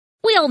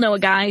all know a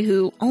guy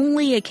who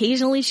only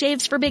occasionally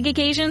shaves for big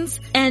occasions,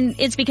 and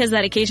it's because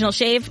that occasional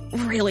shave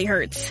really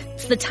hurts.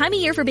 It's the time of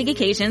year for big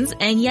occasions,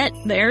 and yet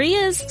there he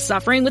is,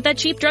 suffering with that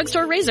cheap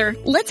drugstore razor.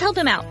 Let's help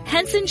him out.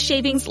 Henson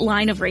Shaving's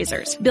line of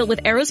razors, built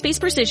with aerospace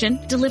precision,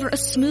 deliver a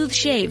smooth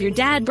shave your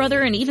dad,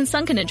 brother, and even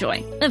son can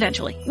enjoy,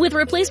 eventually. With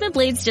replacement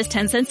blades just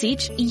 10 cents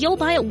each, you'll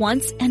buy it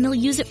once and they'll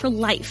use it for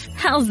life.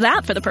 How's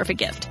that for the perfect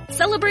gift?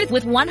 Celebrate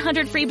with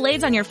 100 free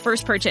blades on your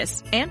first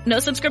purchase, and no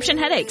subscription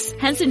headaches.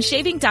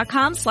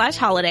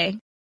 HensonShaving.com/holiday.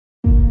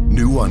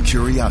 New on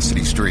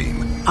Curiosity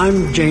Stream.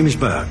 I'm James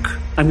Burke.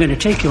 I'm going to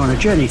take you on a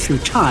journey through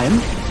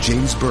time.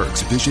 James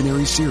Burke's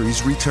visionary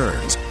series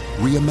returns,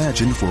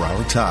 reimagined for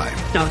our time.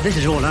 Now, this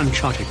is all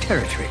uncharted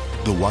territory.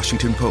 The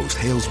Washington Post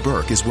hails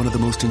Burke as one of the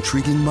most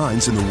intriguing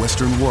minds in the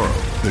Western world.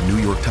 The New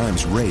York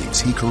Times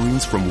raves he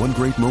careens from one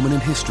great moment in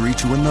history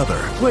to another.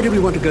 Where do we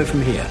want to go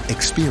from here?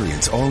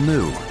 Experience all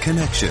new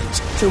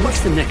Connections. So what's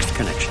the next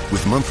connection?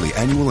 With monthly,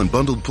 annual, and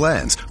bundled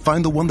plans,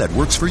 find the one that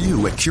works for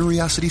you at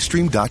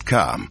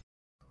CuriosityStream.com.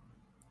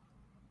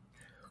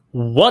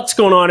 What's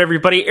going on,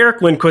 everybody?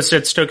 Eric Lindquist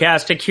at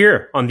Stokastic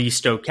here on the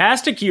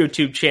Stokastic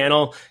YouTube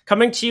channel,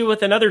 coming to you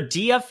with another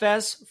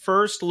DFS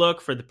first look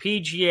for the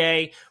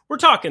PGA. We're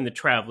talking the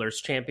Travelers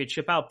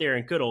Championship out there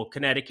in good old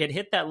Connecticut.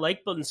 Hit that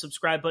like button,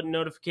 subscribe button,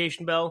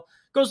 notification bell.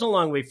 Goes a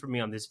long way for me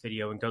on this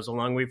video and goes a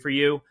long way for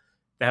you.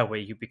 That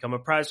way you become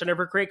apprised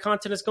whenever great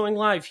content is going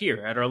live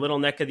here at our little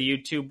neck of the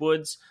YouTube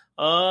woods.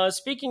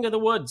 Speaking of the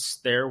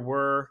woods, there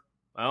were,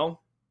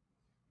 well,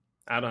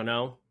 I don't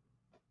know.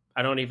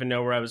 I don't even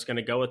know where I was going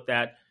to go with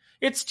that.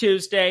 It's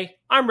Tuesday.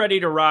 I'm ready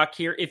to rock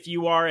here if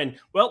you are. And,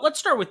 well, let's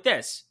start with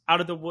this. Out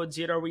of the woods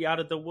yet? Are we out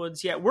of the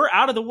woods yet? We're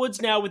out of the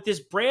woods now with this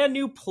brand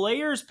new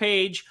players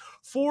page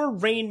for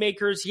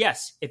Rainmakers.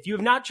 Yes, if you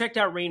have not checked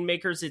out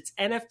Rainmakers, it's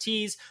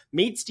NFTs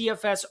meets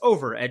DFS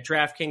over at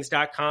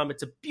DraftKings.com.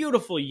 It's a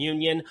beautiful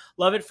union.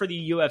 Love it for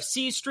the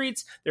UFC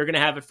streets. They're going to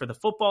have it for the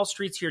football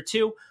streets here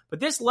too. But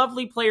this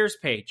lovely players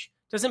page,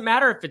 doesn't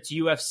matter if it's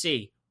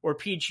UFC or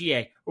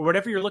PGA, or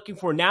whatever you're looking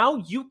for. Now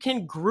you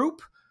can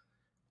group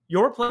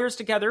your players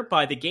together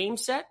by the game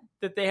set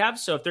that they have.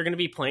 So if they're going to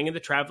be playing in the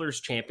Travelers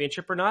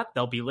Championship or not,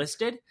 they'll be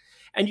listed.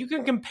 And you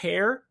can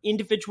compare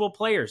individual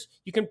players.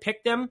 You can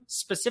pick them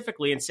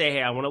specifically and say,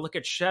 hey, I want to look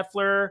at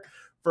Scheffler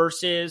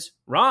versus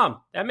Rahm.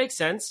 That makes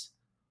sense.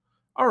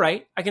 All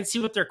right, I can see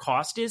what their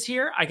cost is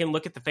here. I can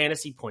look at the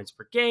fantasy points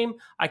per game.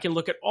 I can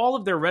look at all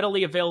of their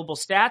readily available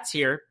stats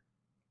here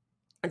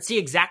and see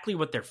exactly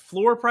what their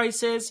floor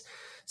price is.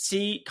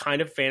 See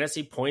kind of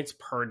fantasy points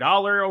per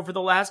dollar over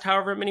the last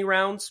however many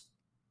rounds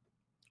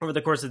over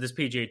the course of this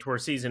PGA Tour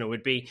season it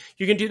would be.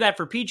 You can do that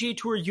for PGA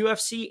Tour,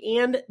 UFC,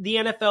 and the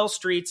NFL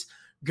streets.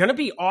 Going to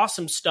be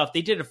awesome stuff.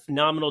 They did a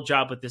phenomenal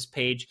job with this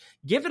page.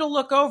 Give it a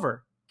look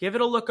over. Give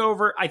it a look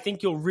over. I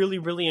think you'll really,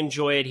 really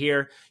enjoy it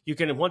here. You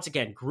can, once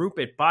again, group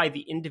it by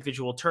the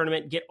individual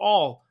tournament. Get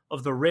all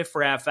of the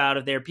riffraff out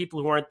of there,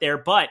 people who aren't there,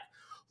 but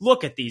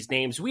look at these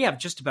names. We have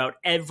just about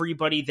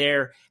everybody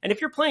there. And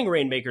if you're playing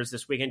Rainmakers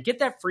this weekend, get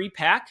that free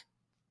pack.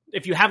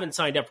 If you haven't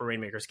signed up for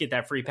Rainmakers, get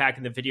that free pack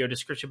in the video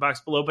description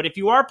box below. But if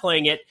you are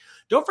playing it,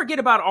 don't forget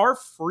about our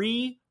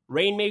free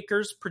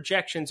Rainmakers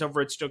projections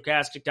over at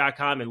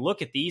Stokastic.com. And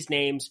look at these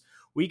names.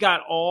 We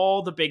got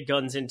all the big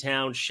guns in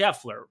town.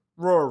 Scheffler,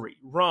 Rory,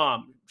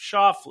 Rahm,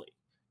 Schauffele,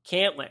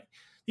 Cantlay.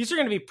 These are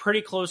going to be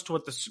pretty close to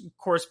what the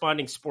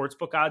corresponding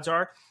sportsbook odds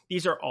are.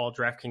 These are all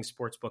DraftKings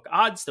sportsbook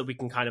odds that we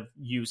can kind of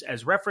use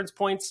as reference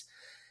points.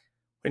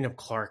 Wyndham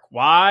Clark,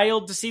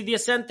 wild to see the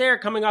ascent there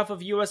coming off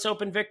of US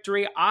Open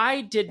victory.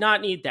 I did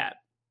not need that.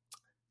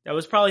 That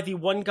was probably the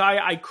one guy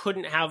I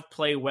couldn't have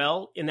play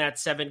well in that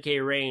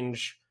 7K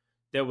range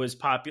that was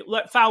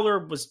popular.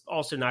 Fowler was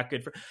also not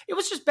good for. It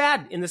was just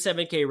bad in the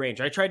 7K range.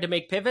 I tried to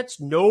make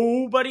pivots.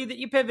 Nobody that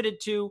you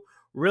pivoted to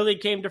really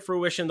came to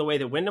fruition the way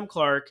that Wyndham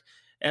Clark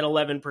at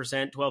 11%,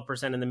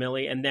 12% in the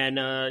milli. And then,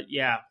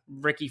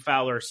 Ricky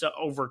Fowler, so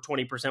over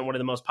 20%, one of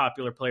the most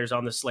popular players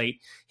on the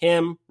slate.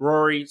 Him,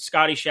 Rory,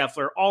 Scotty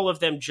Scheffler, all of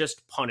them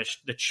just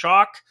punished. The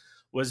chalk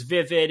was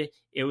vivid.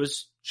 It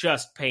was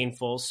just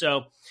painful.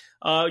 So,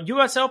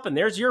 U.S. Open,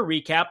 there's your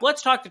recap.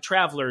 Let's talk to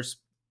Travelers.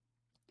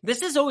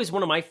 This is always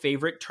one of my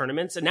favorite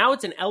tournaments, and now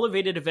it's an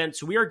elevated event,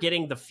 so we are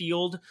getting the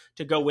field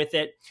to go with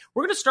it.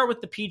 We're going to start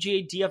with the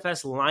PGA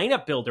DFS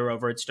lineup builder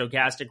over at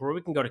Stokastic, where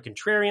we can go to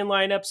contrarian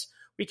lineups.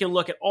 We can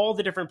look at all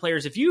the different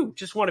players. If you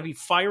just want to be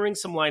firing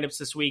some lineups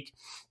this week,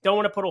 don't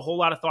want to put a whole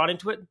lot of thought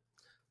into it,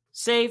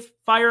 save,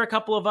 fire a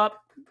couple of up,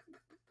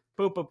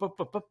 boom, boom, boom,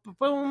 boom, boom,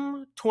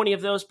 boom, 20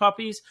 of those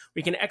puppies.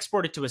 We can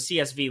export it to a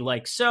CSV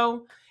like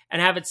so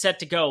and have it set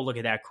to go. Look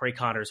at that. Craig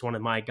Connor's one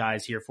of my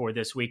guys here for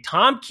this week.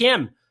 Tom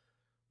Kim.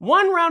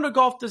 One round of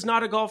golf does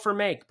not a golfer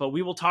make, but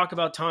we will talk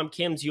about Tom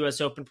Kim's U.S.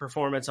 Open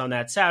performance on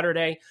that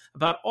Saturday,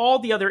 about all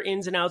the other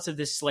ins and outs of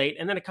this slate,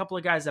 and then a couple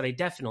of guys that I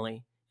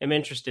definitely am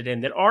interested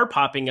in that are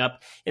popping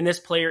up in this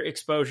player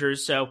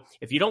exposures. So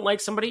if you don't like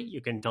somebody,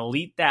 you can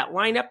delete that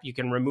lineup. You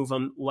can remove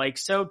them like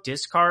so,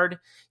 discard.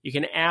 You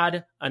can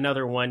add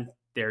another one.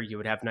 there you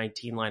would have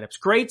 19 lineups.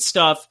 Great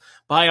stuff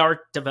by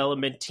our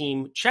development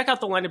team. Check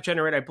out the lineup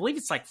generator. I believe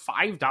it's like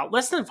 $5,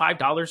 less than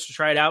 $5 to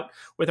try it out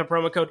with a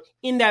promo code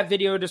in that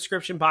video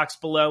description box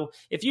below.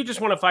 If you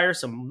just want to fire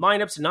some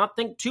lineups and not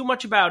think too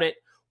much about it,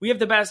 we have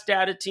the best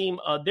data team.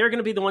 They're going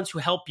to be the ones who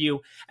help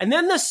you. And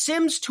then the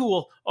Sims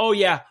tool. Oh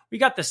yeah, we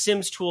got the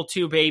Sims tool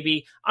too,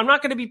 baby. I'm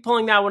not going to be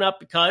pulling that one up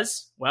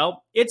because,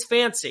 well, it's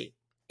fancy.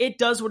 It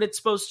does what it's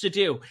supposed to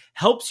do.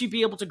 Helps you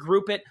be able to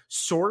group it,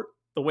 sort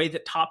the way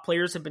that top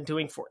players have been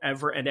doing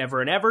forever and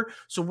ever and ever.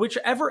 So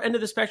whichever end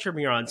of the spectrum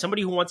you're on,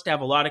 somebody who wants to have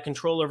a lot of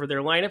control over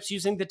their lineups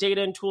using the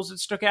data and tools at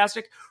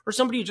Stokastic, or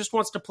somebody who just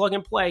wants to plug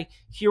and play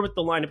here with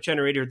the lineup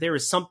generator, there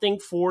is something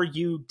for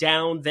you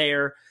down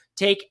there.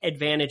 Take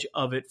advantage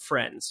of it,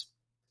 friends.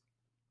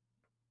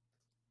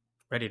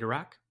 Ready to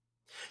rock?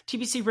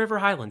 TPC River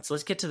Highlands.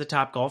 Let's get to the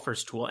top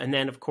golfers tool. And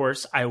then, of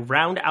course, I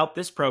round out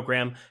this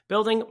program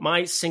building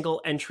my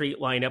single entry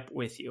lineup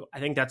with you.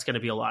 I think that's going to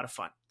be a lot of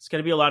fun. It's going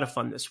to be a lot of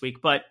fun this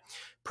week. But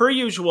per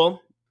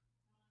usual,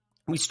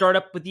 we start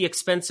up with the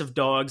expensive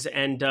dogs.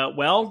 And,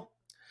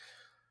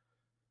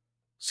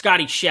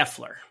 Scotty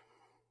Scheffler.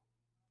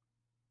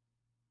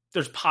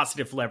 There's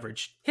positive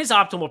leverage. His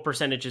optimal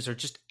percentages are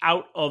just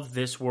out of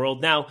this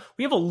world. Now,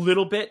 we have a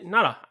little bit,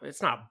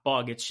 it's not a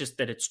bug. It's just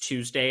that it's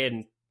Tuesday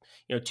and,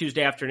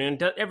 Tuesday afternoon.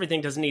 Everything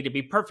doesn't need to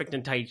be perfect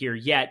and tight here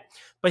yet,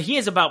 but he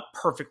is about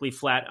perfectly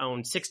flat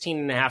owned,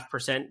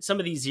 16.5%. Some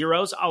of these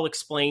zeros, I'll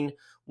explain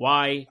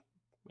why,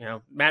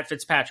 Matt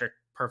Fitzpatrick,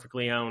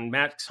 perfectly owned.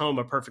 Max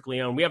Homa,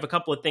 perfectly owned. We have a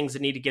couple of things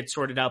that need to get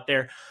sorted out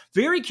there.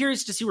 Very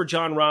curious to see where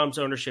Jon Rahm's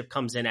ownership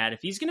comes in at.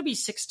 If he's going to be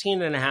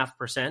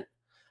 16.5%,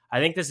 I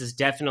think this is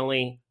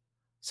definitely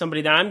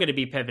somebody that I'm going to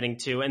be pivoting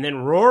to. And then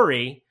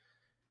Rory,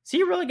 is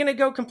he really going to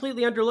go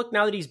completely underlooked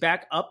now that he's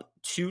back up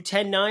to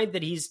 10-9,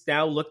 that he's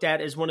now looked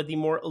at as one of the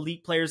more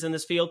elite players in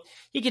this field?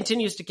 He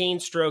continues to gain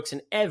strokes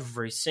in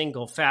every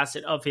single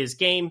facet of his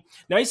game.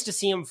 Nice to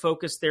see him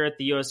focus there at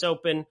the U.S.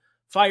 Open,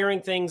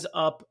 firing things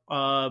up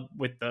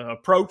with the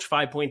approach,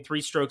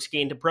 5.3 strokes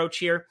gained approach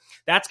here.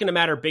 That's going to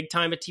matter big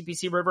time at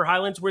TPC River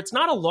Highlands, where it's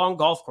not a long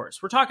golf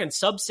course. We're talking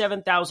sub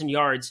 7,000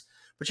 yards,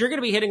 but you're going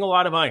to be hitting a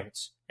lot of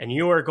irons, and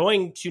you are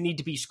going to need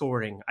to be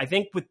scoring. I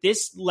think with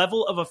this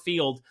level of a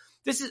field,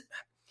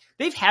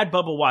 they've had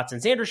Bubba Watson,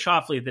 Xander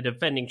Schauffele, the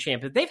defending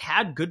champion. They've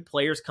had good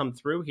players come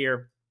through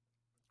here.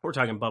 We're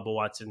talking Bubba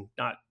Watson,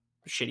 not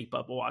shitty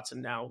Bubba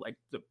Watson now, like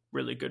the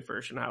really good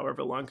version,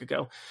 however long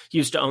ago he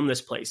used to own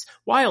this place.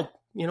 Wild,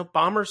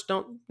 bombers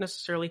don't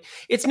necessarily,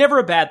 it's never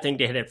a bad thing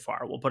to hit it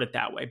far, we'll put it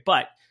that way.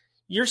 But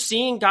you're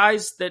seeing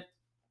guys that,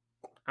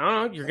 I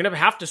don't know, you're going to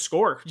have to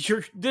score.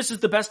 This is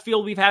the best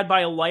field we've had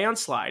by a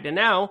landslide. And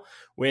now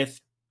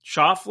with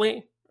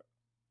Schauffele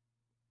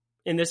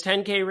in this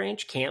 10K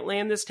range, can't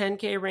land this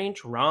 10K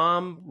range,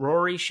 Rahm,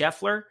 Rory,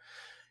 Scheffler,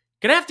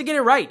 gonna have to get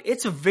it right.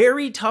 It's a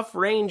very tough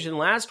range. And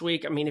last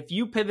week, if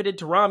you pivoted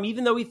to Rahm,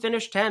 even though he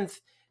finished 10th,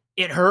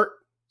 it hurt.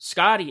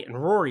 Scotty and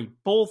Rory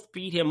both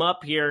beat him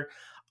up here.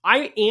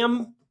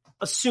 I'm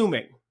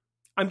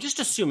just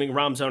assuming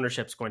Rahm's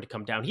ownership is going to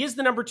come down. He is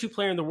the number 2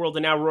 player in the world,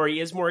 and now Rory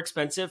is more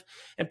expensive.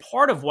 And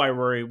part of why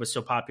Rory was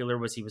so popular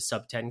was he was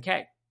sub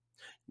 10K.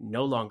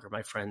 No longer,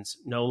 my friends,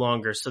 no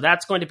longer. So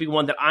that's going to be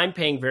one that I'm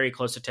paying very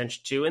close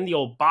attention to. In the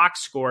old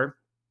box score,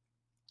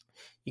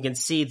 you can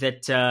see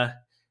that,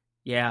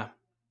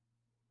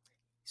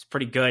 he's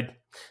pretty good.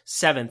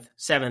 7th,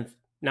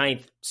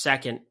 9th,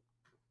 2nd.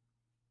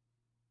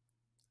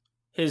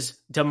 His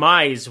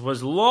demise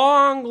was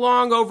long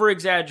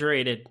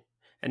over-exaggerated.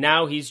 And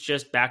now he's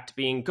just back to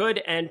being good,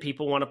 and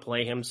people want to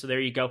play him. So there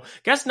you go.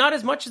 Guess not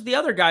as much as the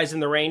other guys in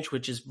the range,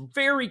 which is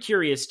very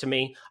curious to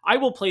me. I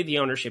will play the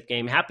ownership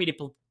game. Happy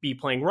to be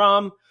playing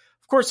Rahm.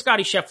 Of course,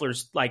 Scotty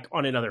Scheffler's like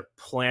on another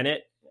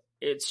planet.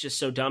 It's just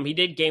so dumb. He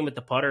did game with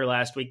the putter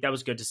last week. That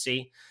was good to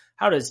see.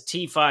 How does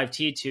T5,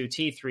 T2,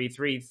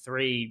 T3,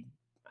 3?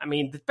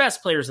 The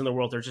best players in the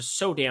world are just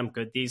so damn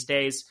good these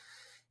days.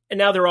 And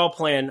now they're all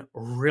playing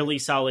really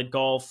solid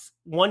golf.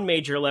 One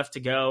major left to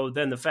go,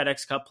 then the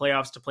FedEx Cup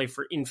playoffs to play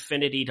for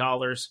infinity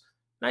dollars.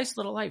 Nice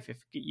little life if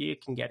you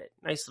can get it.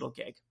 Nice little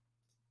gig.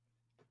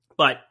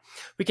 But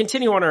we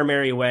continue on our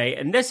merry way,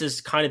 and this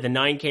is kind of the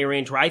 9K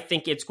range where I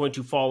think it's going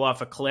to fall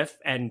off a cliff,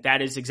 and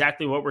that is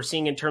exactly what we're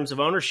seeing in terms of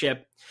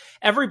ownership.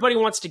 Everybody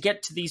wants to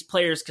get to these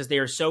players because they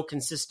are so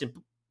consistent.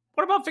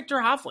 What about Victor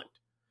Hovland?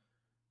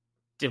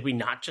 Did we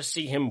not just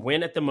see him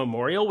win at the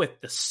Memorial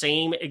with the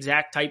same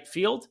exact type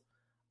field?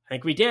 I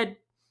think we did.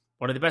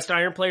 One of the best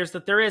iron players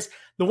that there is.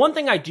 The one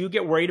thing I do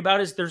get worried about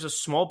is there's a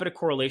small bit of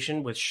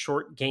correlation with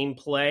short game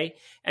play,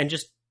 and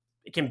just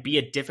it can be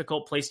a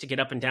difficult place to get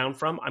up and down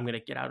from. I'm going to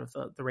get out of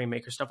the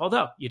Rainmaker stuff,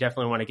 although you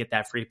definitely want to get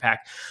that free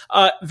pack.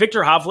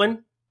 Victor Hovland,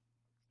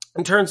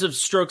 in terms of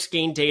strokes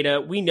gained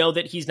data, we know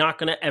that he's not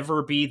going to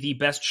ever be the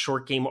best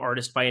short game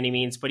artist by any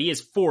means, but he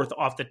is 4th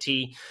off the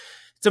tee.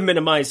 It's a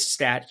minimized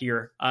stat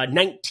here.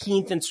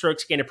 19th in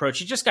strokes gained approach.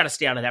 You just got to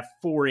stay out of that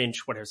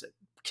 4-inch, what is it?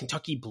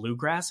 Kentucky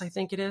Bluegrass, I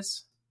think it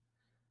is.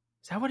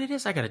 Is that what it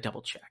is? I got to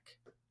double check.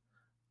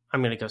 I'm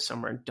going to go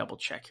somewhere and double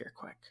check here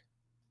quick.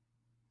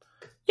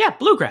 Yeah,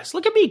 bluegrass.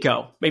 Look at me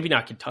go. Maybe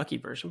not Kentucky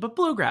version, but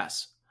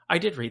bluegrass. I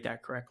did read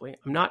that correctly.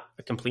 I'm not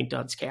a complete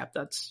dunce cap.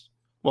 That's,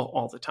 well,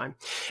 all the time.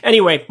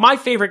 Anyway, my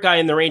favorite guy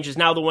in the range is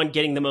now the one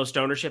getting the most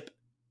ownership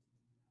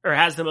or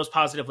has the most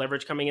positive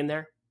leverage coming in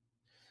there.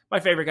 My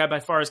favorite guy by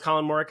far is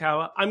Colin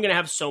Morikawa. I'm going to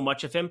have so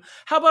much of him.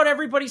 How about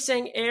everybody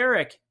saying,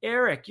 Eric,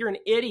 you're an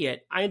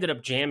idiot. I ended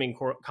up jamming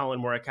Colin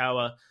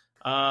Morikawa.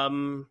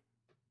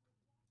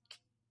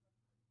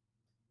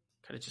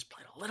 Could have just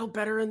played a little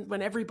better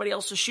when everybody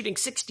else was shooting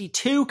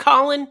 62,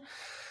 Colin.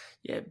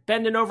 Yeah,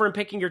 bending over and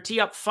picking your tee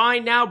up.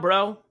 Fine now,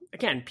 bro.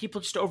 Again,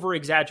 people just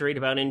over-exaggerate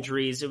about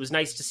injuries. It was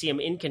nice to see him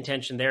in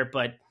contention there,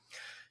 but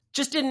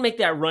just didn't make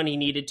that run he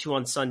needed to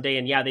on Sunday.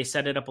 And yeah, they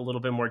set it up a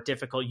little bit more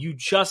difficult. You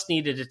just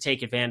needed to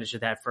take advantage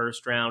of that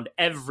first round.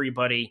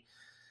 Everybody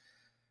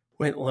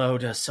went low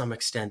to some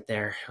extent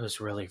there. It was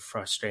really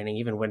frustrating.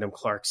 Even Wyndham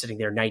Clark sitting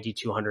there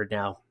 9,200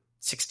 now,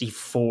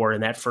 64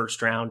 in that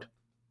first round.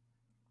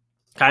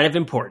 Kind of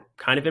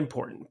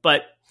important.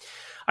 But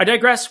I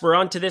digress. We're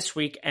on to this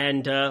week.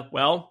 And,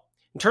 well,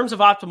 in terms of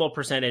optimal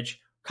percentage,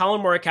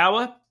 Colin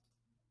Morikawa,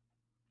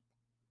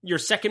 your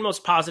second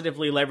most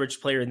positively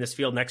leveraged player in this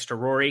field next to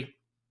Rory.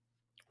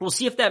 We'll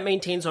see if that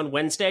maintains on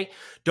Wednesday.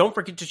 Don't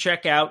forget to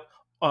check out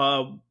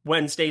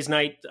Wednesday's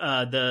night,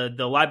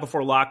 the Live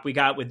Before Lock we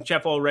got with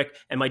Jeff Ulrich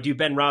and my dude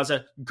Ben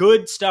Raza.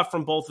 Good stuff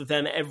from both of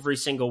them every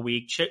single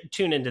week.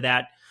 Tune into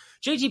that.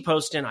 JT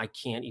Poston, I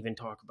can't even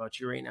talk about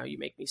you right now. You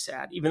make me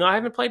sad, even though I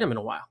haven't played him in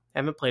a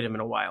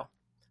while.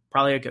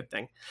 Probably a good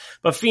thing.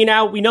 But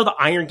Finau, we know the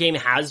iron game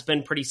has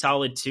been pretty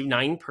solid too.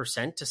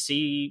 9% to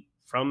see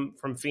from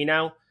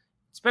Finau.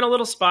 It's been a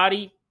little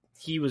spotty.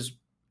 He was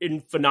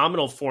in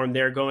phenomenal form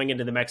there going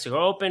into the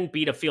Mexico Open,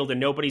 beat a field of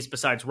nobodies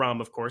besides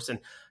Rahm, of course. And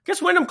I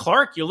guess Wyndham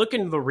Clark, you look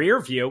in the rear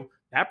view,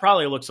 that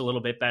probably looks a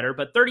little bit better.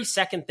 But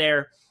 32nd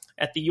there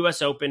at the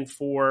U.S. Open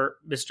for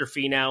Mr.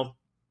 Finau.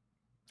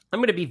 I'm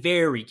going to be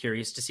very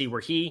curious to see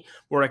where he,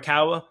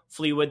 Morikawa,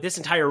 Fleetwood, this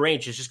entire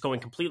range is just going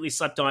completely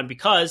slept on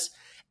because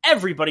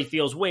everybody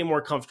feels way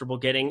more comfortable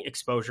getting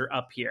exposure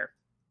up here.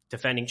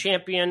 Defending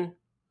champion,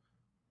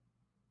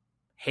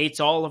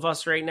 hates all of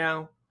us right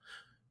now.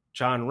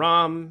 Jon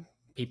Rahm,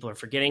 people are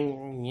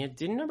forgetting,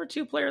 didn't number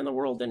 2 player in the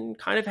world and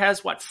kind of has,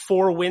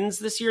 4 wins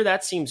this year?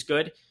 That seems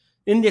good.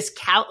 In this,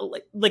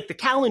 like the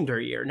calendar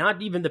year,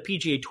 not even the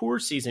PGA Tour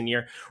season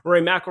year.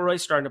 Rory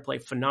McIlroy's starting to play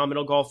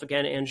phenomenal golf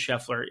again, and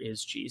Scheffler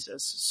is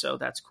Jesus. So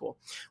that's cool.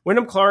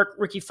 Wyndham Clark,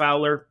 Ricky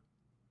Fowler.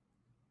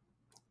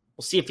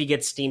 We'll see if he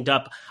gets steamed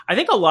up. I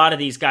think a lot of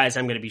these guys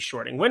I'm going to be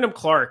shorting. Wyndham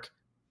Clark,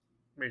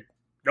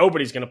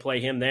 nobody's going to play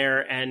him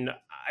there, and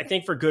I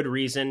think for good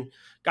reason.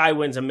 Guy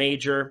wins a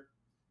major.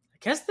 I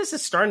guess this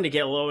is starting to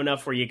get low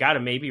enough where you got to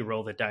maybe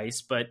roll the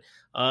dice. But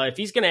if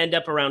he's going to end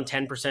up around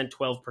 10%,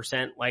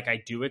 12%, like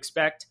I do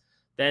expect,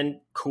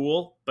 then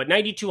cool. But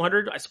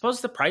 9,200, I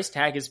suppose the price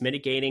tag is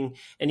mitigating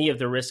any of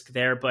the risk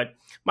there. But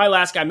my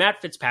last guy,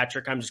 Matt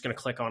Fitzpatrick, I'm just going to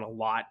click on a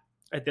lot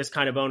at this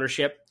kind of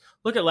ownership.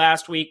 Look at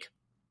last week.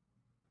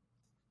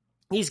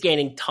 He's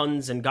gaining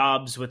tons and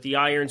gobs with the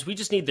irons. We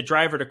just need the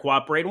driver to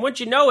cooperate. And once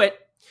you know it,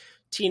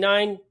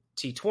 T9,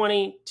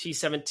 T20,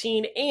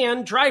 T17,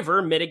 and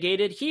driver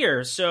mitigated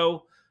here.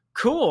 So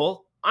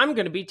cool. I'm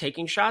going to be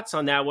taking shots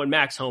on that one.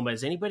 Max Homa.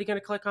 Is anybody going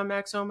to click on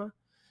Max Homa?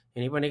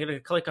 Anybody going to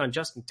click on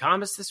Justin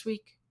Thomas this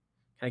week?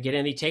 Can I get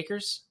any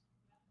takers?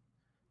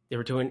 They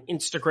were doing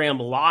Instagram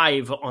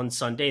Live on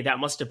Sunday. That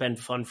must have been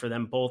fun for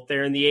them both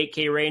there in the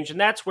 8K range. And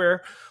that's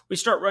where we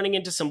start running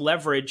into some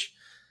leverage.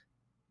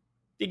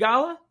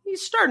 Theegala,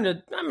 he's starting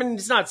to,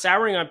 he's not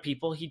souring on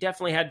people. He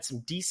definitely had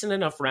some decent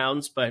enough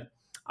rounds, but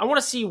I want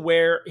to see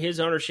where his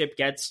ownership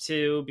gets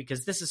to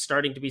because this is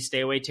starting to be stay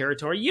away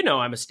territory. You know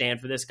I'm a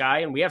stand for this guy,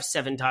 and we have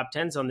 7 top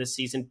 10s on this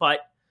season, but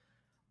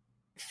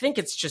I think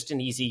it's just an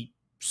easy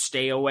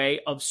stay away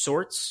of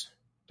sorts,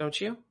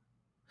 don't you?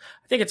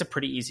 I think it's a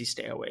pretty easy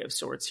stay away of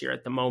sorts here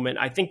at the moment.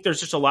 I think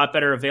there's just a lot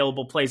better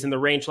available plays in the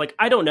range. Like,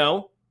 I don't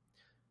know,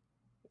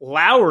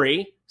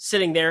 Lowry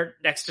sitting there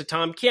next to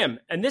Tom Kim.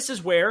 And this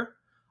is where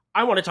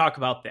I want to talk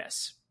about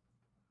this.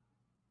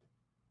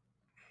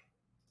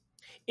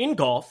 In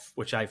golf,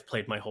 which I've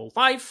played my whole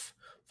life,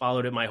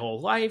 followed it my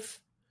whole life,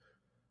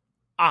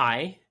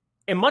 I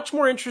am much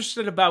more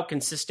interested about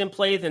consistent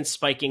play than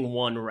spiking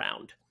one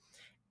round.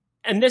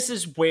 And this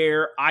is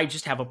where I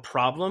just have a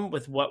problem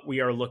with what we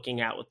are looking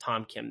at with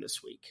Tom Kim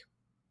this week.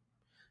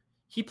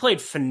 He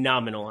played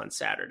phenomenal on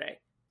Saturday.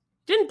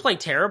 Didn't play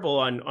terrible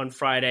on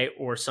Friday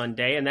or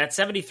Sunday, and that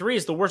 73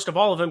 is the worst of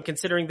all of them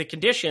considering the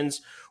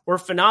conditions were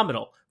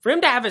phenomenal. For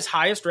him to have his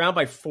highest round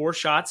by 4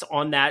 shots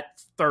on that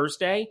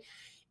Thursday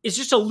is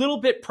just a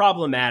little bit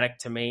problematic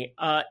to me.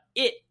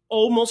 It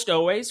almost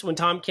always, when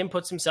Tom Kim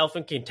puts himself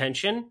in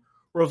contention,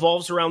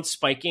 revolves around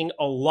spiking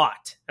a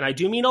lot, and I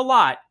do mean a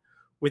lot,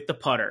 with the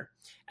putter.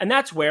 And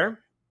that's where,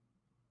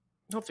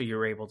 hopefully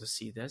you're able to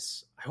see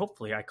this.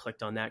 Hopefully I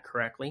clicked on that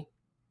correctly.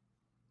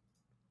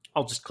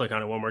 I'll just click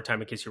on it one more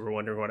time in case you were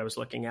wondering what I was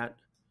looking at.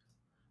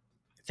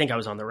 I think I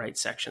was on the right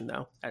section,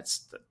 though.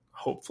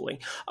 Hopefully.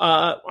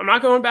 I'm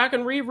not going back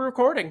and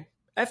re-recording.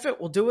 F it,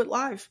 we'll do it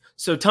live.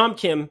 So Tom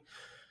Kim,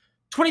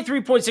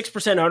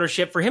 23.6%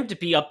 ownership. For him to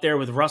be up there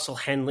with Russell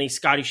Henley,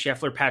 Scotty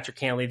Scheffler, Patrick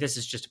Cantlay, this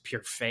is just a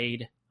pure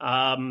fade.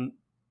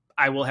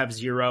 I will have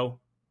 0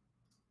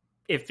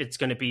 if it's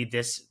going to be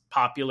this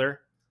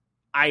popular.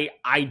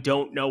 I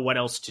don't know what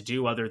else to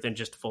do other than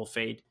just full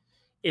fade.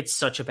 It's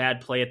such a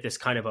bad play at this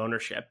kind of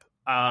ownership.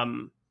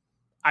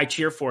 I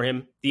cheer for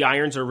him. The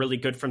irons are really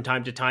good from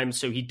time to time,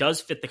 so he does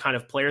fit the kind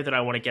of player that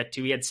I want to get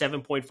to. He had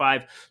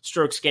 7.5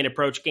 strokes gained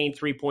approach, gained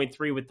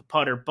 3.3 with the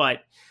putter, but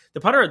the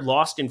putter had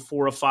lost in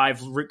 4 of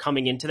 5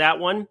 coming into that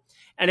one.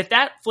 And if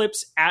that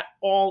flips at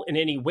all in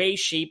any way,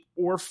 shape,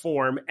 or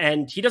form,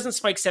 and he doesn't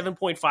spike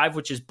 7.5,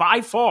 which is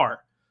by far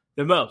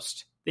the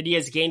most that he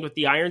has gained with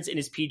the irons in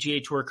his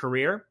PGA Tour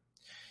career,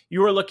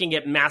 you are looking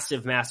at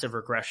massive, massive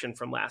regression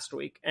from last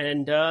week.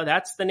 And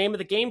that's the name of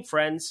the game,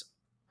 friends.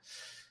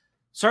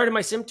 Sorry to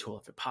my sim tool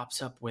if it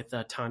pops up with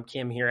Tom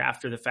Kim here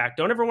after the fact.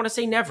 Don't ever want to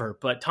say never,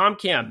 but Tom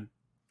Kim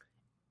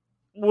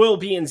will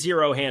be in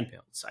 0 hand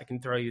builds. I can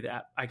throw you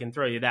that. I can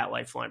throw you that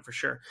lifeline for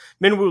sure.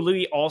 Minwoo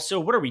Lee also,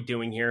 what are we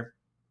doing here?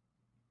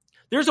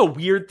 There's a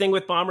weird thing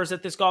with bombers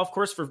at this golf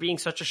course for being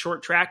such a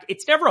short track.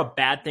 It's never a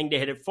bad thing to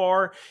hit it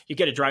far. You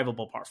get a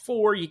drivable par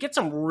 4. You get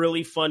some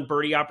really fun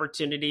birdie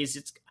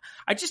opportunities.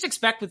 I just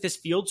expect with this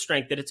field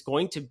strength that it's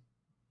going to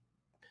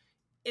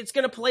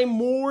play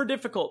more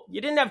difficult. You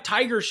didn't have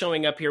Tiger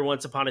showing up here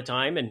once upon a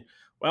time. And,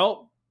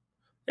 well,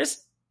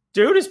 this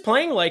dude is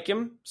playing like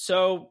him.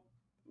 So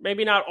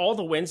maybe not all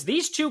the wins.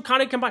 These two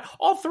kind of combined.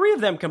 All 3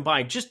 of them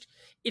combined. Just,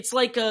 it's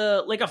like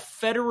a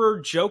Federer,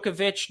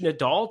 Djokovic,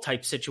 Nadal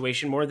type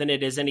situation more than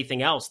it is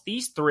anything else.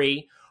 These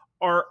 3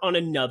 are on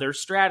another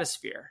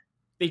stratosphere.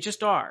 They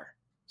just are.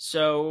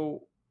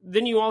 So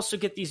then you also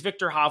get these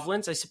Victor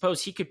Hovlands. I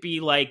suppose he could be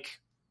like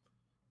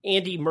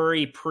Andy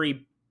Murray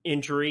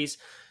pre-injuries.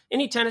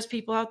 Any tennis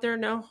people out there?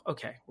 No?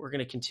 Okay, we're going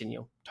to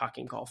continue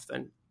talking golf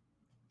then.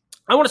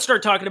 I want to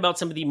start talking about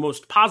some of the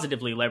most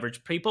positively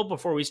leveraged people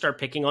before we start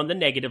picking on the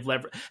negative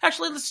leverage.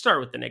 Actually, let's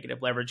start with the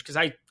negative leverage because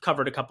I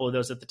covered a couple of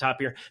those at the top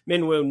here.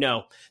 Minwoo,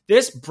 no.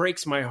 This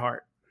breaks my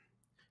heart.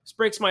 This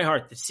breaks my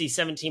heart to see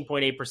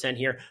 17.8%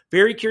 here.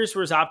 Very curious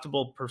where his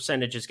optimal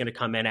percentage is going to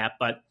come in at,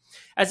 but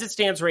as it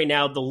stands right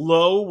now, the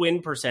low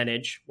win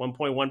percentage,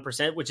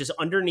 1.1%, which is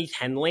underneath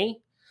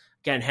Henley.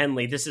 Again,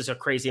 Henley, this is a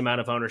crazy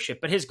amount of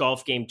ownership, but his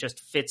golf game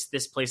just fits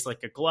this place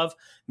like a glove.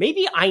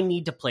 Maybe I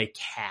need to play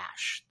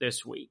cash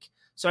this week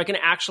so I can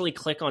actually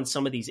click on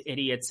some of these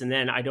idiots and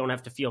then I don't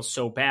have to feel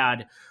so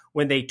bad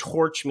when they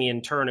torch me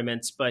in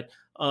tournaments. But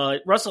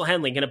Russell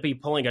Henley going to be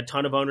pulling a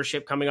ton of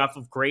ownership coming off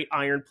of great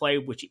iron play,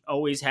 which he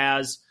always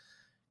has.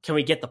 Can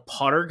we get the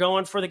putter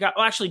going for the guy?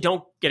 Well, actually,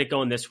 don't get it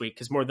going this week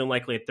because more than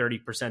likely at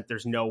 30%,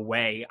 there's no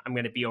way I'm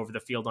going to be over the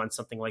field on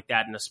something like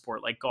that in a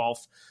sport like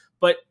golf.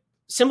 But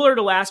similar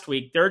to last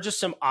week, there are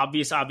just some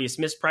obvious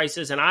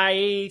misprices, and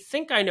I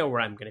think I know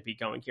where I'm going to be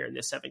going here in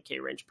this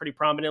 7K range pretty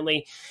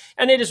prominently.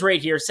 And it is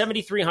right here,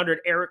 7,300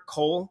 Eric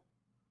Cole.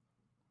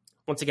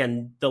 Once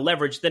again, the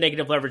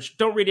negative leverage.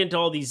 Don't read into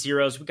all these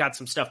zeros. We got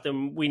some stuff that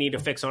we need to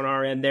fix on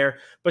our end there.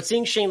 But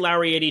seeing Shane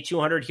Lowry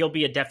 8,200, he'll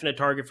be a definite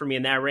target for me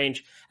in that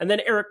range. And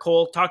then Eric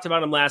Cole, talked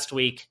about him last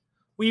week.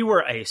 We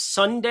were a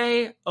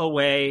Sunday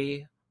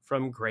away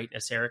from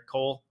greatness, Eric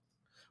Cole.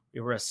 We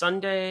were a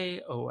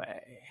Sunday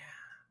away.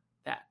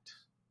 That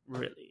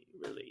really,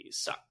 really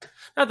sucked.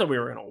 Not that we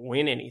were going to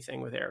win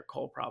anything with Eric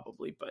Cole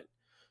probably, but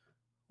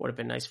would have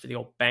been nice for the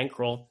old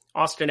bankroll.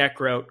 Austin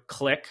Eckroat,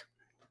 click.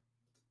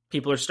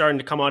 People are starting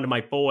to come on to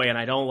my boy, and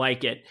I don't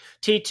like it.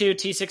 T2,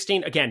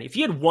 T16. Again, if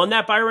you had won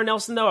that Byron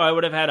Nelson, though, I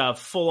would have had a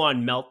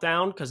full-on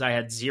meltdown because I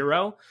had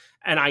 0,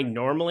 and I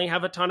normally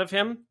have a ton of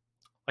him.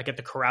 Like at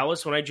the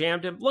Corrales when I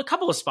jammed him. A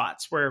couple of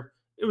spots where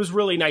it was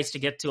really nice to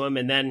get to him,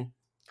 and then,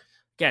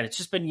 again, it's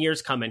just been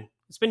years coming.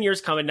 It's been years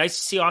coming. Nice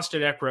to see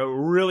Austin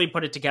Eckroat really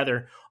put it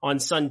together on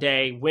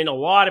Sunday, win a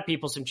lot of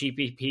people some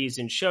GPPs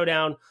in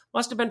Showdown.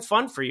 Must have been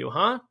fun for you,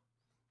 huh?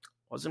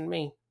 Wasn't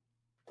me.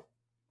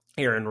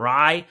 Aaron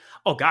Rai.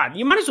 Oh, God,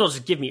 you might as well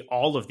just give me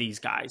all of these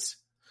guys.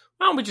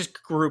 Why don't we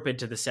just group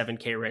into the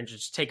 7K range and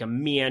just take a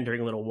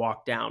meandering little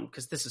walk down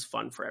because this is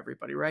fun for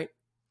everybody, right?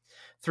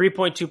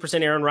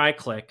 3.2% Aaron Rai,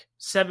 click.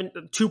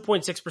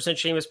 2.6%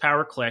 Seamus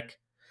Power, click.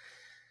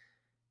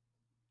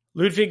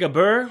 Ludwig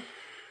Gabur,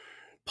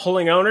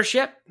 pulling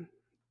ownership.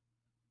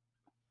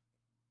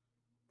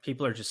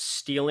 People are just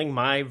stealing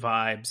my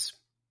vibes.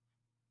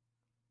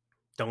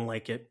 Don't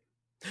like it.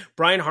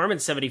 Brian Harman,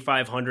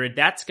 7,500.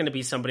 That's going to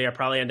be somebody I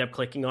probably end up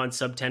clicking on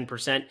sub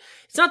 10%.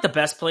 It's not the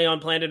best play on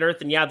planet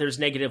Earth. And yeah, there's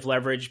negative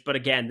leverage. But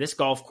again, this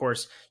golf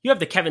course, you have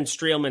the Kevin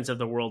Streelmans of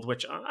the world,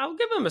 which I'll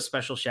give him a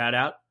special shout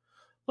out.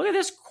 Look at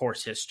this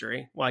course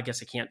history. Well, I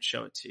guess I can't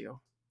show it to you.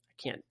 I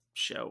can't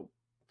show.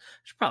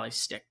 I should probably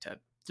stick to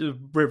the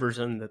rivers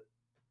and the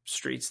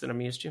streets that I'm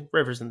used to.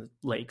 Rivers and the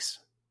lakes.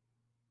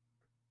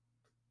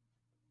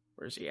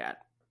 Where's he at?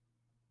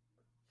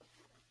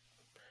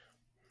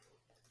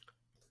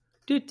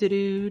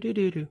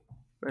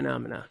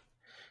 Phenomena.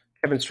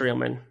 Kevin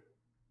Streelman.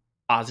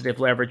 Positive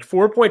leverage.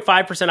 4.5%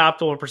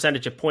 optimal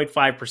percentage of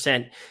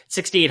 0.5%.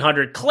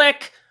 6,800.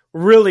 Click.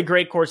 Really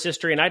great course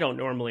history. And I don't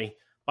normally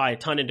by a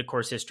ton into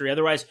course history.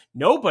 Otherwise,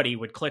 nobody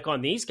would click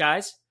on these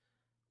guys.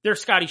 They're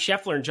Scotty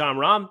Scheffler and Jon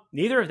Rahm.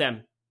 Neither of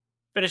them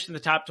finished in the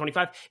top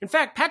 25. In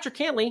fact, Patrick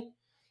Cantlay,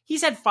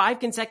 he's had 5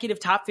 consecutive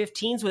top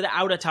 15s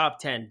without a top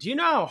 10. Do you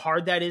know how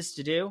hard that is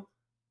to do?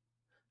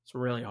 It's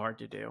really hard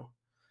to do.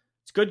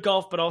 It's good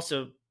golf, but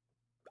also,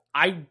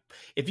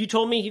 if you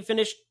told me he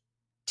finished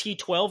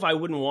T12, I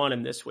wouldn't want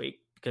him this week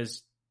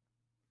because,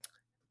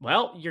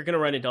 well, you're going to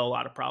run into a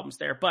lot of problems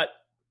there. But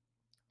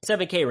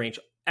 7K range,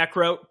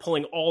 Eckroat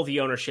pulling all the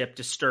ownership,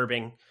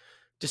 disturbing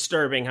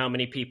how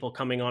many people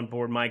coming on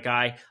board my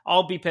guy.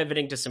 I'll be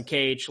pivoting to some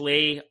KH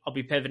Lee. I'll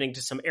be pivoting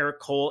to some Eric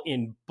Cole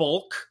in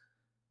bulk.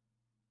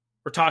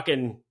 We're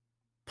talking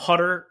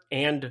putter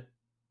and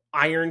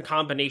iron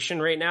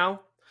combination right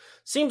now.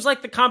 Seems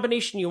like the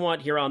combination you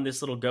want here on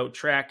this little goat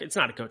track. It's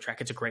not a goat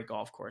track. It's a great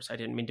golf course. I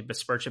didn't mean to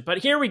besmirch it, but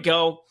here we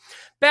go.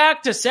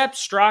 Back to Sepp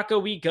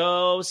Straka we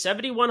go.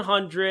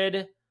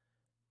 7,100.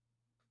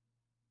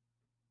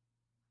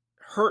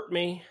 Hurt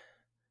me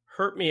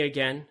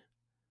again.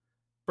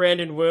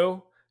 Brandon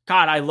Wu.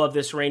 God, I love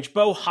this range.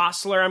 Bo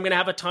Hostler, I'm going to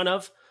have a ton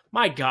of.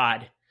 My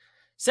God.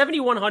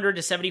 7,100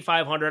 to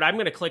 7,500. I'm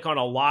going to click on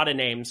a lot of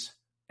names,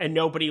 and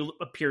nobody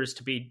appears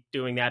to be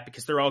doing that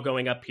because they're all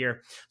going up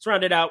here. Let's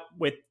round it out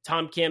with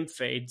Tom Kim,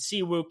 fade.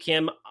 Siwoo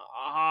Kim,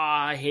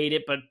 I hate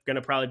it, but going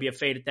to probably be a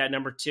fade at that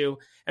number 2.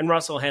 And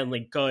Russell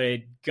Henley,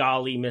 good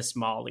golly, Miss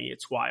Molly.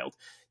 It's wild.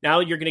 Now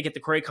you're going to get the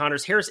Corey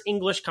Connors. Harris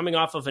English coming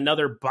off of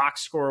another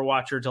box score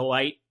watcher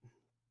delight.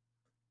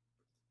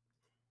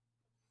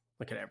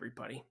 Look at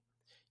everybody.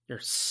 You're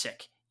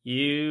sick.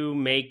 You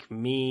make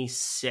me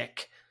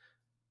sick.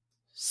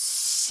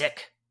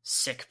 Sick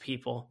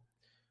people.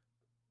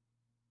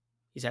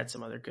 He's had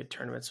some other good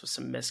tournaments with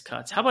some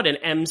miscuts. How about an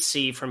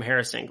MC from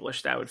Harris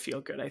English? That would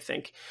feel good, I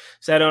think.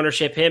 Set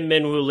ownership, him,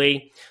 Minwoo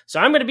Lee. So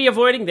I'm going to be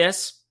avoiding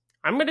this.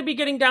 I'm going to be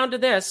getting down to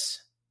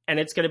this, and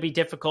it's going to be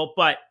difficult,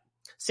 but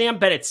Sam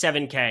Bennett,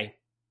 7K.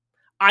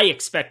 I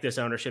expect this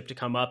ownership to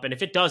come up, and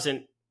if it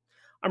doesn't,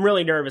 I'm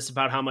really nervous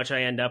about how much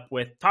I end up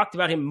with. Talked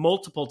about him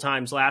multiple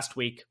times last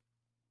week.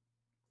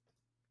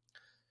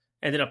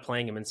 Ended up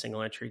playing him in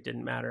single entry.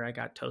 Didn't matter. I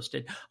got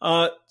toasted.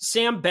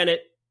 Sam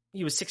Bennett,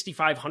 he was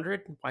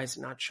 6,500. Why is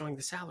it not showing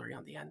the salary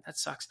on the end? That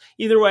sucks.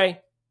 Either way,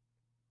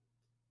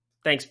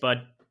 thanks,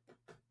 bud.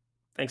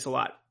 Thanks a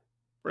lot.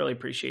 Really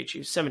appreciate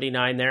you.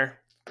 79 there.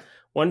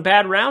 One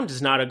bad round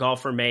does not a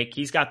golfer make.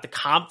 He's got the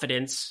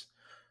confidence.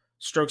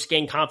 Strokes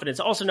gain confidence.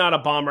 Also not a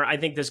bomber. I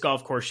think this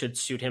golf course should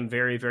suit him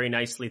very, very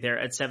nicely there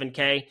at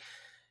 7K.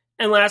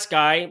 And last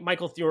guy,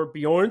 Michael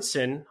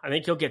Thorbjornsen. I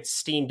think he'll get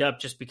steamed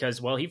up just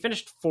because, well, he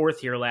finished 4th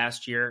here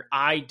last year.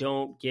 I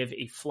don't give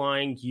a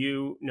flying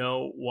you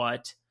know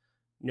what.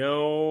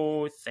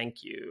 No,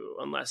 thank you.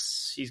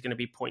 Unless he's going to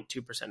be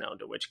 0.2%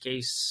 owned, in which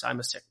case I'm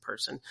a sick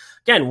person.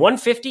 Again,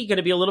 150, going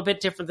to be a little bit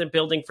different than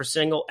building for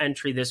single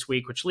entry this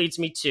week, which leads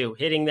me to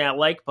hitting that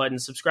like button,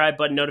 subscribe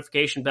button,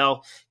 notification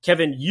bell.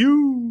 Kevin,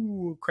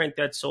 you crank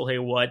that soul. Hey,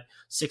 what?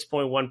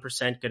 6.1%.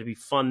 Going to be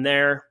fun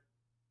there.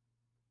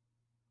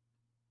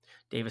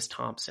 Davis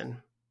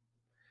Thompson.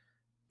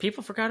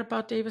 People forgot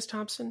about Davis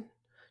Thompson.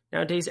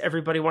 Nowadays,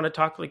 everybody want to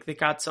talk like they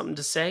got something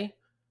to say.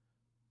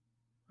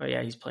 Oh,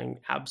 yeah, he's playing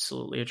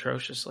absolutely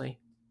atrociously.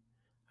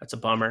 That's a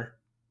bummer.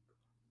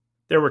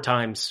 There were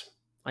times,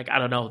 like, I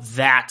don't know,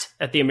 that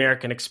at the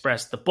American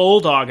Express, the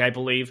Bulldog, I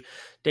believe,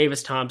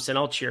 Davis Thompson,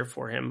 I'll cheer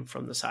for him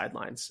from the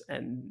sidelines.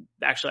 And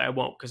actually, I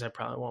won't because I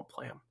probably won't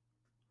play him.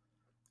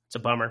 It's a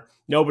bummer.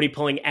 Nobody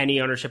pulling any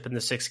ownership in the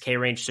 6K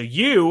range. So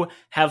you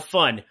have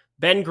fun.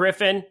 Ben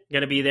Griffin,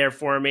 going to be there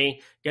for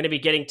me. Going to be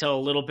getting to a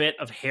little bit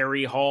of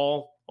Harry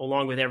Hall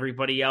along with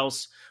everybody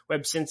else.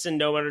 Webb Simpson,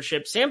 no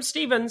ownership. Sam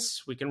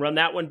Stevens, we can run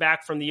that one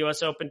back from the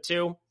U.S. Open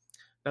too.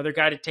 Another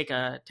guy to take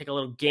a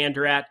little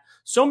gander at.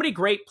 So many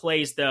great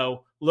plays,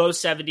 though. Low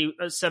 70,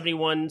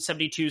 71,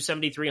 72,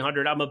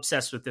 7,300. I'm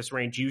obsessed with this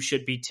range. You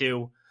should be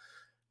too.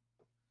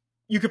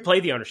 You could play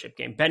the ownership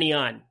game. Benny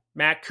on.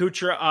 Matt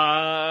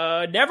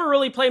Kuchar, never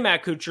really play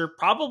Matt Kuchar.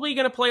 Probably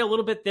going to play a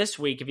little bit this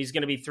week if he's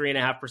going to be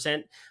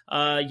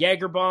 3.5%.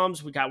 Jaeger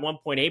Bombs, we got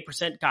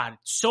 1.8%. God,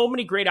 so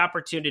many great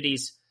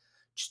opportunities.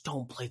 Just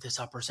don't play this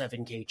upper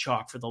 7K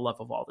chalk for the love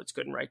of all that's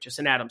good and righteous.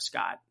 And Adam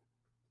Scott.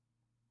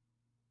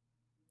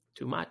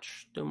 Too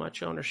much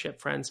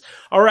ownership, friends.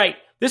 All right,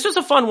 this was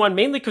a fun one,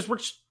 mainly because we're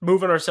just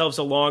moving ourselves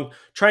along,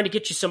 trying to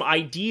get you some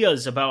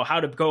ideas about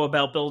how to go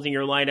about building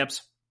your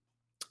lineups.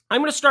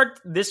 I'm going to start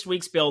this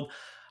week's build.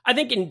 I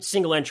think in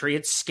single entry,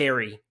 it's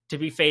scary to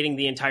be fading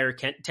the entire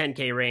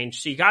 10K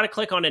range. So you got to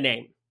click on a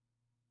name.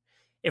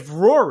 If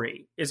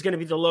Rory is going to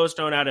be the lowest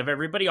owned out of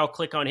everybody, I'll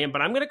click on him.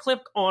 But I'm going to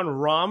click on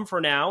Rahm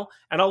for now,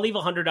 and I'll leave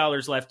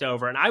 $100 left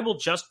over. And I will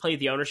just play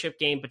the ownership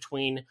game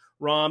between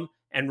Rahm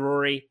and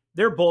Rory.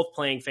 They're both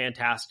playing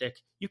fantastic.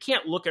 You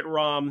can't look at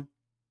Rahm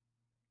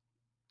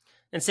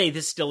and say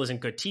this still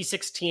isn't good.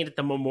 T16 at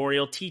the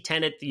Memorial,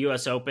 T10 at the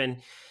U.S.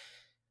 Open.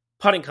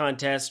 Putting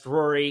contest,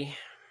 Rory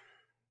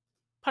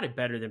putted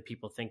better than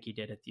people think he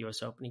did at the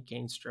U.S. Open. He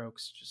gained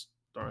strokes, just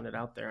throwing it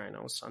out there. I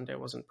know Sunday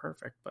wasn't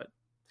perfect, but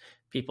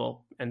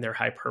people and their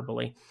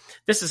hyperbole.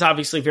 This is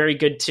obviously very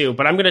good too,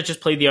 but I'm going to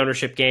just play the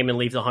ownership game and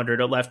leave the 100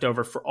 left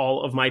over for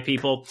all of my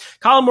people.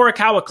 Colin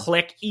Morikawa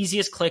click,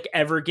 easiest click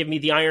ever. Give me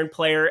the iron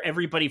player.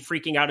 Everybody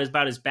freaking out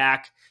about his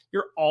back.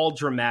 You're all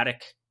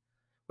dramatic,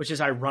 which is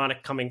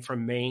ironic coming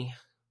from me.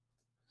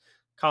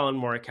 Colin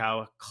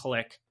Morikawa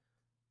click.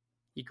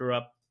 He grew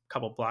up a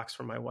couple blocks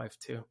from my wife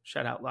too.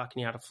 Shout out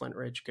Locking out of Flint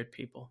Ridge. Good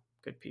people.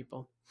 Good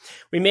people.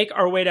 We make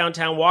our way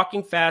downtown,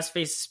 walking fast,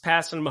 faces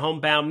past and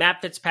homebound.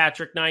 Matt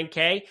Fitzpatrick,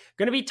 9K.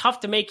 Going to be tough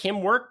to make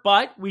him work,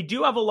 but we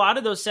do have a lot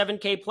of those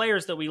 7K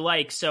players that we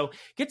like. So it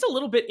gets a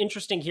little bit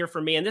interesting here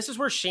for me. And this is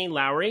where Shane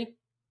Lowry,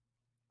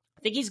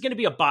 I think he's going to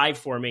be a buy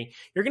for me.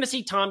 You're going to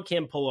see Tom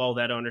Kim pull all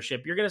that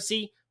ownership. You're going to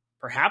see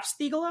perhaps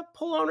Thiegele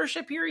pull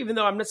ownership here, even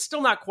though I'm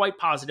still not quite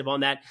positive on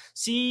that.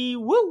 See,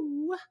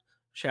 woo!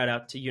 Shout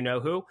out to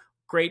you-know-who.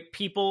 Great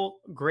people,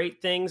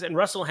 great things, and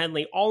Russell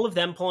Henley, all of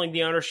them pulling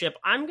the ownership.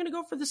 I'm going to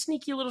go for the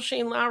sneaky little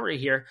Shane Lowry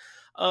here.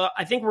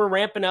 I think we're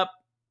ramping up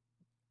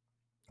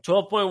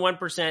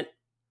 12.1%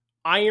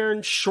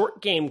 iron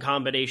short game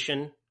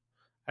combination.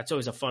 That's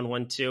always a fun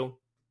one, too.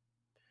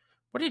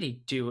 What did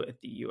he do at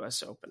the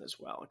U.S. Open as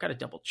well? I got to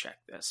double check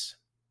this.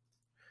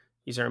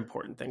 These are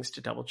important things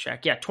to double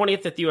check. Yeah,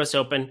 20th at the U.S.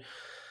 Open.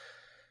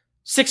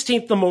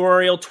 16th the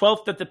Memorial,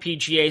 12th at the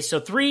PGA. So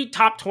 3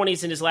 top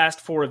 20s in his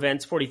last 4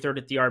 events, 43rd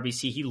at the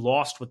RBC. He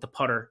lost with the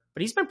putter,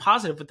 but he's been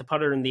positive with the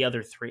putter in the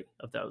other 3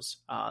 of those.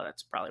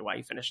 That's probably why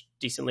he finished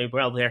decently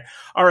well there.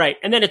 All right,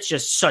 and then it's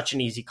just such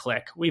an easy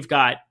click. We've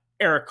got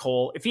Eric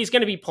Cole. If he's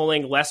going to be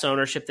pulling less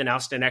ownership than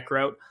Austin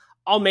Eckroat,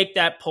 I'll make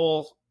that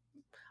pull.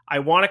 I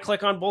want to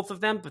click on both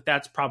of them, but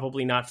that's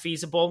probably not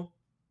feasible.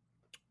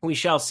 We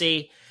shall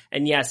see.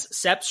 And yes,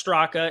 Sepp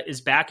Straka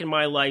is back in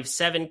my life,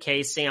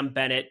 7K, Sam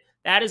Bennett.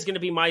 That is going to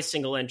be my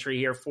single entry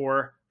here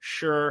for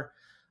sure.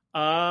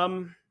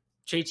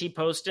 JT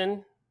Poston, I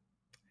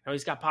know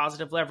he's got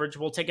positive leverage.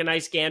 We'll take a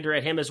nice gander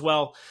at him as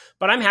well.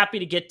 But I'm happy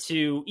to get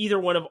to either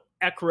one of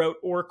Eckroat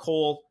or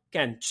Cole.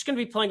 Again, just going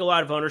to be playing a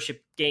lot of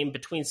ownership game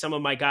between some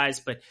of my guys,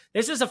 but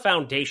this is a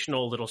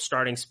foundational little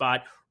starting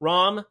spot.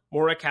 Rahm,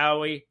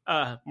 Morikawa,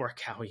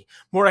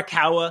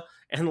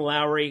 and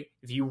Lowry.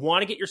 If you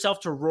want to get yourself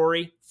to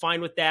Rory,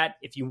 fine with that.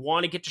 If you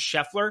want to get to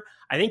Scheffler,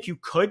 I think you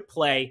could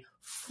play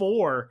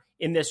 4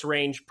 in this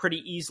range pretty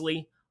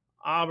easily.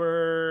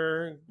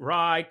 Auburn,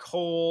 Rye,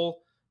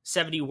 Cole,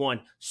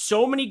 71.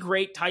 So many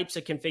great types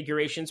of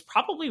configurations.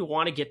 Probably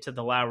want to get to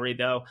the Lowry,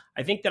 though.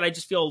 I think that I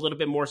just feel a little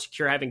bit more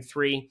secure having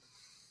 3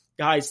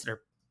 guys that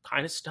are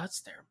kind of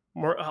studs there.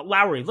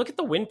 Lowry, look at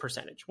the win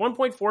percentage.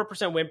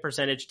 1.4% win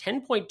percentage,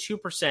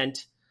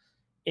 10.2%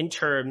 in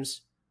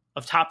terms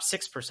of top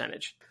 6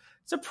 percentage.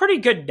 It's a pretty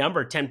good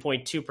number,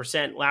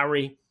 10.2%.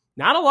 Lowry,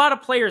 not a lot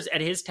of players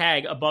at his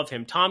tag above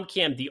him. Tom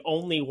Kim, the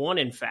only one,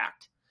 in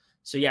fact.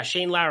 So yeah,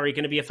 Shane Lowry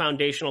going to be a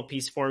foundational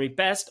piece for me.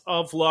 Best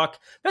of luck.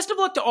 Best of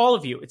luck to all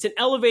of you. It's an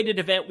elevated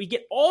event. We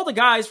get all the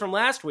guys from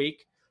last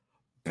week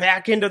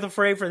back into the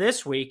fray for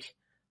this week.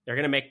 They're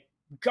going to make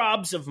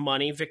gobs of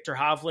money. Victor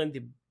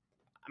Hovland,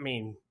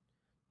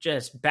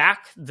 just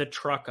back the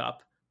truck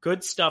up.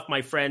 Good stuff,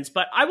 my friends.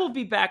 But I will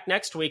be back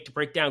next week to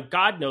break down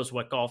God knows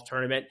what golf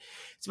tournament.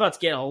 It's about to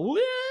get a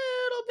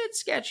little bit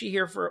sketchy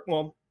here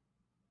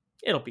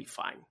it'll be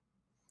fine.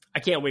 I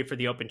can't wait for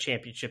the Open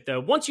Championship, though.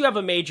 Once you have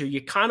a major,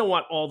 you kind of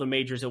want all the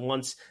majors at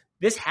once.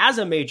 This has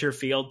a major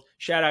field.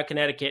 Shout out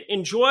Connecticut.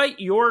 Enjoy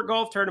your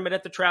golf tournament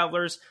at the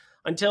Travelers.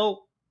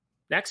 Until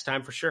next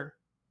time, for sure.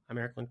 I'm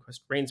Eric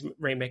Lindquist.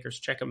 Rainmakers,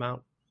 check them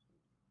out.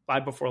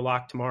 Live before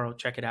lock tomorrow.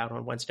 Check it out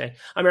on Wednesday.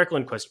 I'm Eric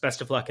Lindquist.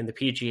 Best of luck in the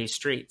PGA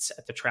Streets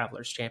at the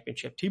Travelers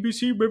Championship.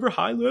 TBC River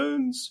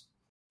Highlands.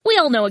 We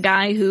all know a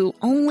guy who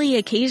only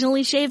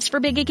occasionally shaves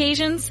for big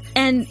occasions,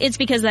 and it's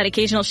because that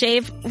occasional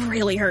shave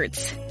really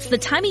hurts. It's the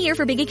time of year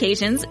for big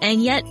occasions,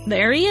 and yet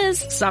there he is,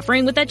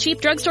 suffering with that cheap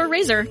drugstore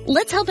razor.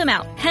 Let's help him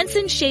out.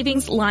 Henson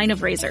Shaving's line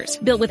of razors,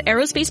 built with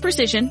aerospace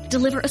precision,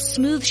 deliver a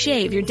smooth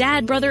shave your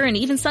dad, brother, and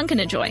even son can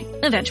enjoy,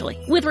 eventually.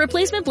 With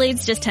replacement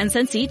blades just 10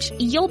 cents each,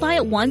 you'll buy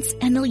it once,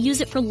 and they'll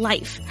use it for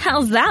life.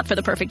 How's that for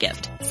the perfect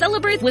gift?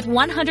 Celebrate with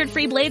 100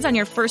 free blades on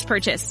your first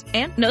purchase,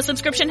 and no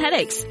subscription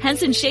headaches.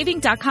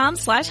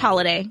 HensonShaving.com/holiday.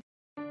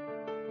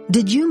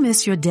 Did you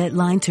miss your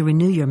deadline to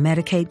renew your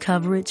Medicaid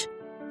coverage?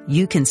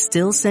 You can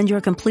still send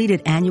your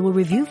completed annual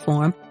review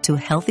form to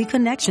Healthy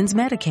Connections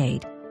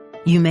Medicaid.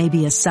 You may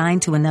be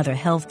assigned to another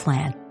health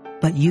plan,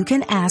 but you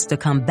can ask to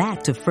come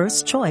back to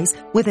First Choice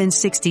within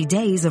 60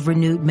 days of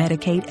renewed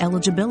Medicaid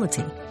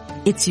eligibility.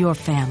 It's your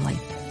family.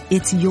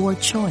 It's your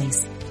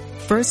choice.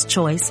 First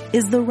Choice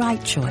is the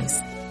right choice.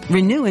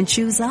 Renew and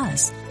choose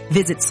us.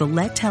 Visit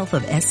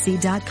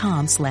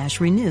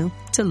selecthealthofsc.com/renew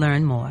to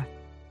learn more.